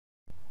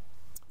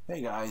Hey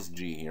guys,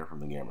 G here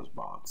from the Gamers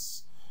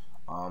Box.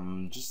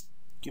 Just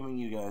giving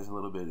you guys a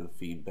little bit of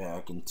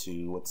feedback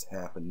into what's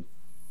happened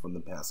from the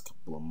past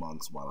couple of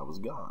months while I was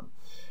gone.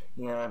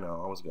 Yeah, I know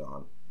I was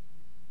gone,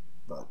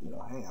 but you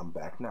know, hey, I'm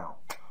back now.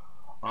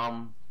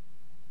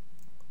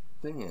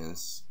 Thing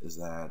is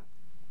that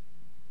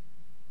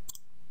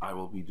I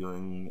will be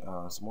doing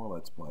some more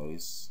Let's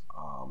Plays.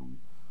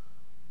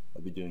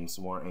 I'll be doing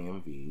some more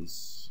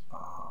AMVs.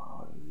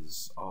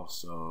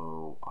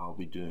 Also, I'll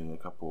be doing a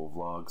couple of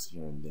vlogs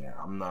here and there.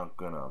 I'm not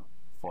gonna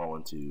fall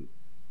into, you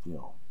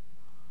know,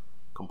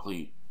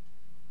 complete,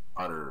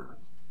 utter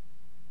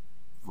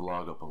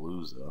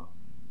vlogapalooza.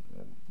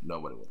 And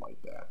nobody would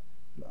like that.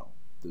 No,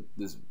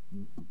 this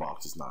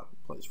box is not the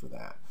place for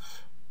that.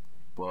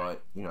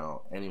 But you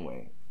know,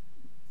 anyway,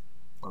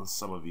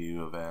 some of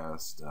you have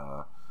asked,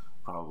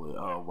 probably,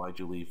 oh, why'd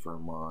you leave for a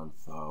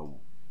month?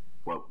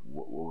 What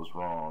was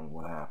wrong?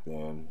 What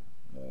happened?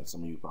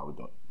 Some of you probably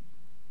don't.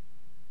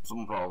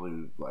 Some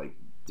probably like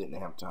didn't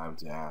have time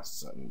to ask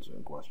certain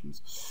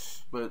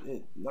questions, but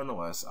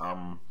nonetheless,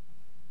 some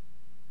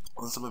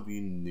of you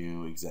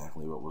knew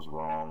exactly what was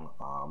wrong.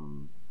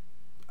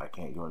 I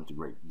can't go into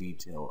great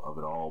detail of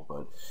it all,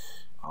 but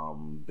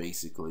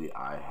basically,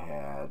 I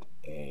had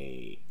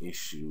a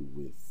issue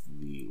with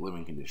the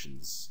living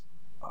conditions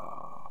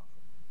at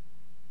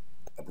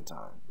the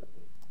time.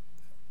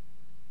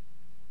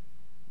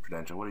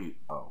 Prudential, what are you?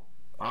 Oh,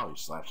 you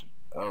slashed it.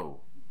 Oh,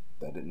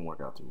 that didn't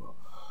work out too well.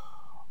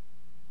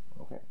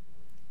 Okay,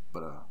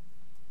 but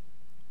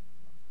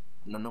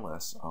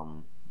nonetheless,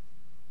 I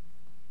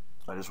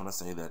just want to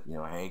say that, you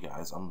know, hey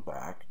guys, I'm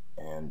back,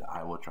 and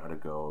I will try to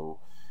go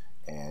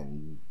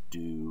and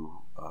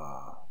do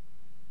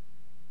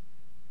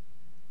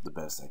the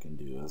best I can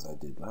do as I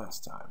did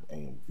last time.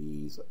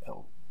 AMVs,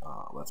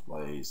 Let's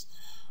Plays,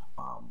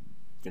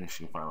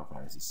 finishing Final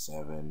Fantasy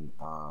VII.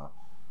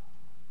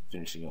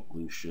 Finishing up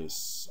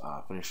Lucius,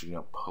 finishing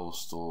up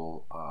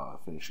Postal,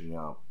 finishing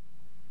up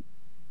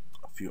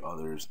a few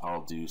others.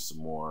 I'll do some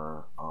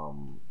more.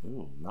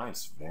 Ooh,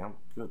 nice vamp.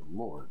 Good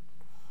lord.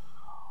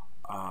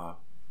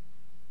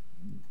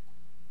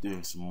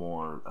 Doing some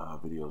more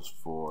videos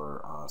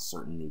for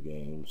certain new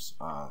games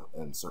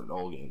and certain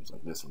old games,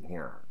 like this one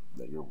here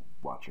that you're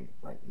watching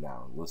right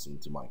now, and listening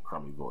to my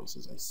crummy voice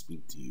as I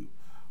speak to you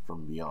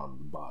from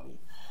beyond the body.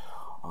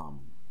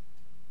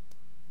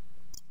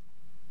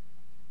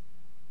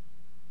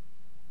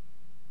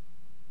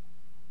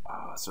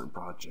 Certain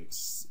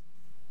projects.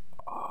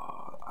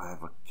 I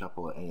have a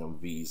couple of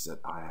AMVs that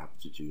I have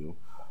to do.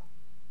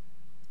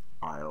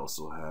 I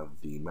also have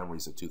the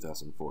Memories of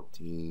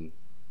 2014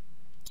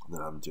 that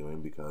I'm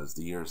doing because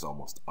the year is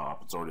almost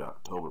up. It's already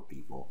October,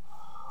 people.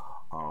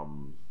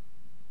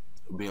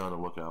 Be on the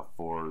lookout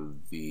for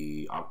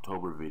the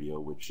October video,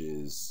 which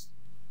is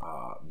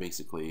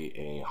basically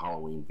a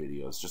Halloween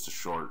video. It's just a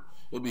short.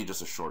 It'll be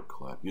just a short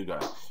clip. You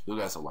guys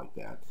will like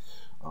that.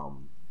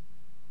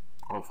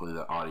 Hopefully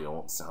the audio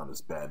won't sound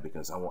as bad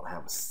because I won't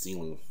have a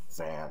ceiling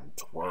fan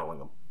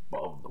twirling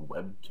above the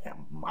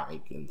webcam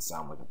mic and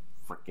sound like a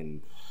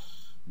freaking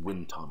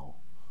wind tunnel.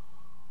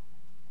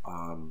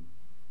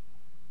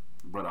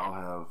 But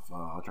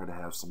I'll try to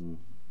have some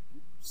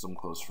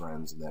close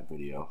friends in that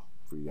video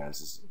for you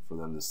guys, for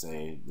them to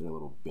say their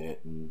little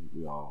bit, and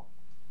we all,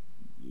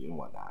 and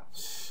whatnot.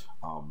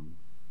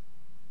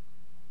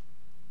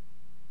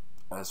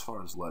 As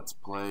far as Let's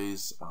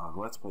Plays,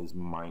 Let's Plays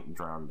might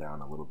drown down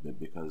a little bit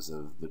because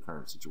of the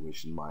current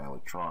situation my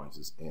electronics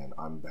is in.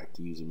 I'm back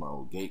to using my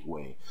old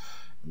gateway,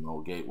 and the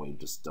old gateway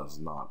just does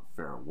not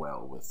fare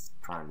well with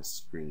trying to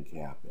screen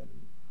cap and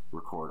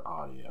record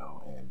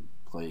audio and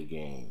play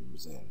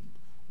games and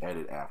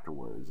edit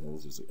afterwards. And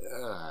it's just like,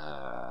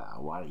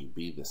 why do you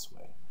be this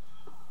way?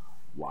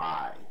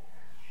 Why?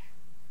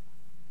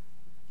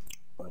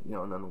 But, you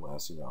know,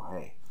 nonetheless, you know,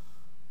 hey,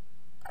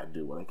 I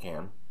do what I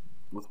can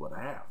with what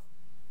I have.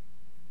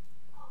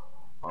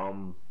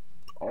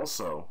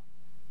 Also,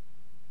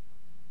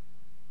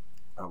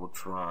 I will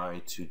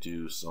try to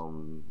do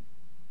some,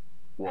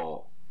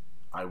 well,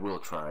 I will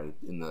try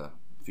in the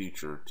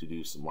future to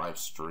do some live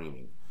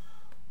streaming,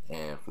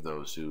 and for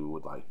those who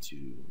would like to,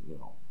 you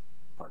know,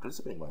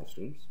 participate in live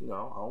streams, you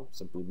know, I'll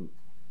simply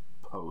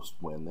post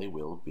when they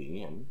will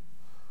be, and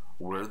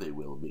where they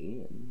will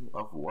be, and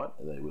of what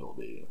they will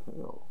be.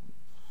 You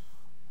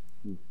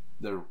know,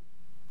 there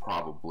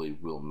probably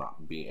will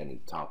not be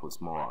any topless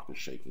maracas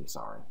shaking.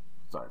 Sorry,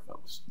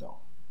 folks. No,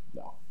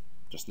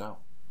 just no.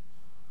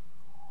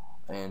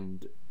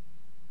 And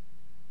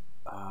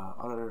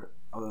other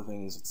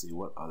things. Let's see,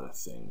 what other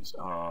things.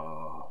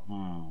 Oh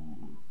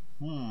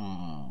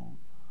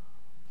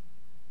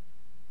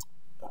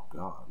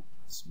God,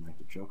 smacked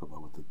the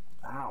chocobo with the.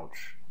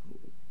 Ouch!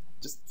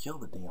 Just kill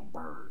the damn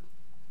bird.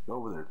 Go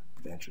over there,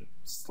 Prudential.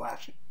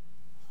 Slash it.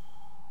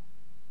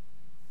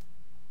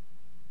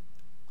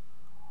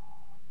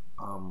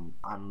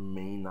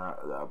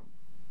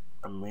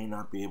 I may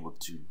not be able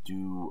to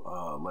do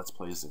Let's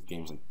Plays of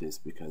games like this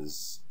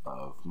because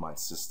of my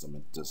system.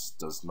 It just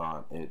does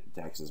not. It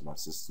taxes my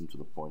system to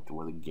the point to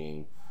where the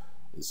game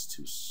is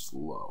too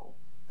slow,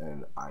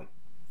 and I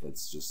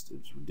It's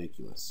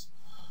ridiculous.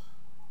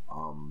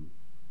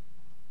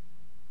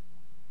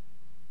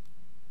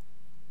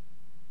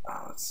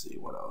 Let's see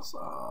what else.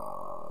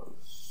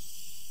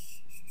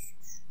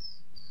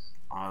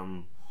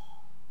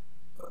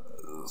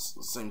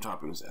 Same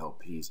topic as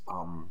LPs.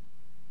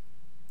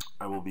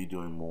 I will be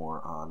doing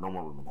more No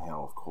More Room in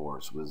Hell, of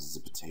course, with the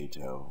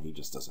Potato. He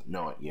just doesn't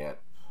know it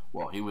yet.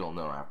 Well, he will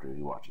know after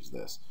he watches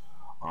this.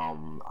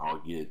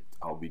 I'll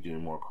be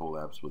doing more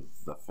collabs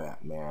with The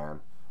Fat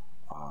Man.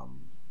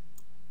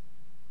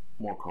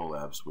 More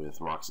collabs with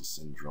Roxy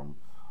Syndrome.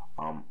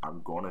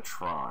 I'm going to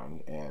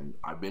try, and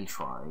I've been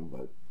trying,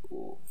 but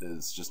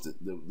it's just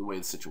the way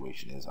the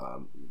situation is.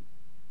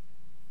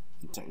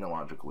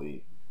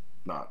 Technologically,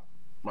 not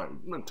my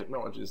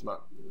technology is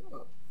not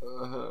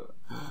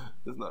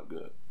it's not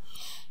good.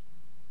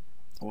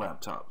 My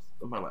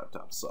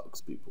laptop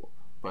sucks, people.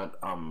 But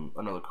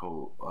another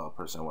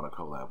person I want to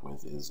collab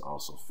with is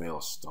also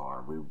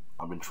Failstar.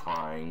 I've been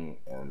trying,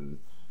 and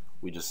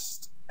we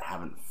just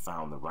haven't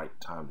found the right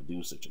time to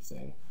do such a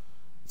thing.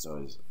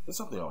 So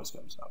something always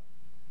comes up,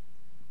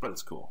 but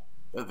it's cool.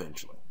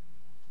 Eventually,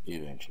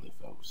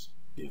 folks.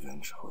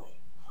 Eventually.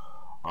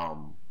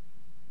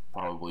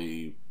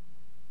 Probably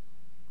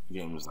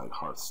games like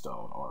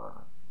Hearthstone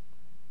or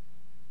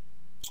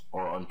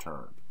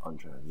Unturned.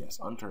 Yes,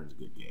 Unturned's a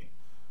good game.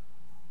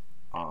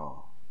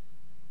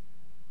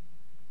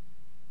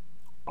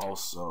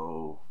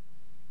 Also,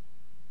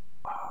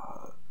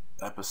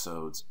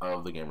 episodes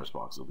of the Gamers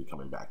Box will be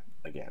coming back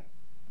again.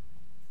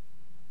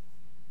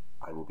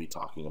 I will be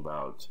talking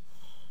about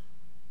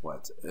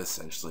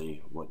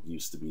essentially what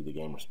used to be the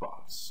Gamers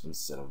Box,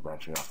 instead of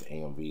branching off to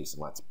AMVs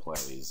and Let's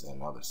Plays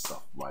and other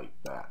stuff like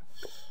that.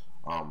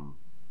 I'm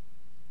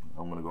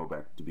gonna go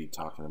back to be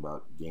talking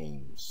about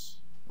games.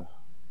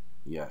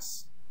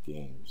 Yes,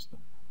 games.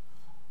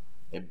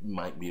 It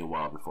might be a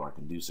while before I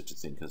can do such a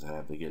thing because I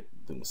have to get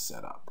things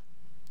set up.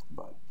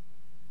 But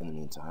in the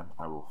meantime,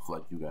 I will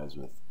flood you guys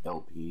with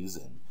LPs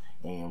and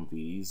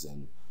AMVs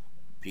and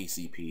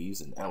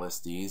PCPs and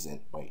LSDs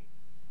and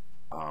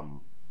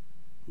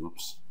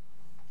oops.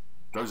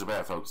 Drugs are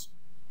bad, folks.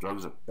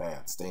 Drugs are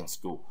bad. Stay in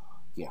school.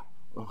 Yeah.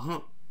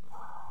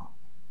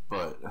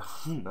 But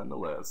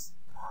nonetheless,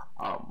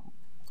 I'm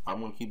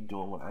gonna keep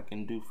doing what I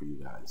can do for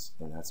you guys,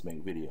 and that's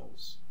make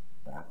videos.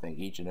 And I thank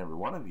each and every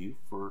one of you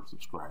for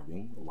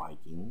subscribing,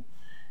 liking,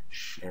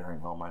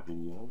 sharing all my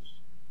videos.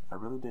 I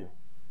really do.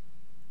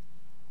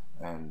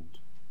 And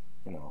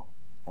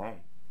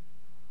hey,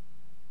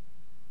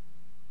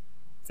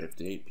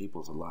 58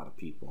 people is a lot of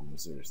people. I mean,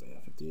 seriously,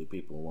 58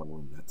 people in one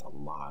room, that's a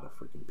lot of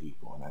freaking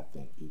people, and I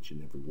thank each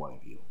and every one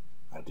of you.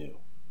 I do.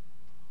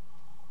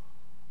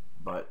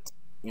 But,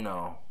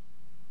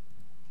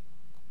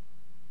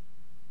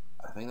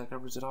 I think that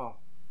covers it all.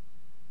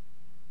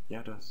 Yeah,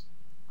 it does.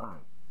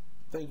 Alright.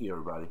 Thank you,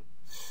 everybody.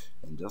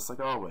 And just like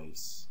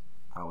always,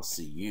 I will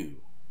see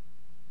you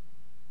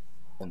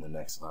in the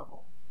next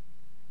level.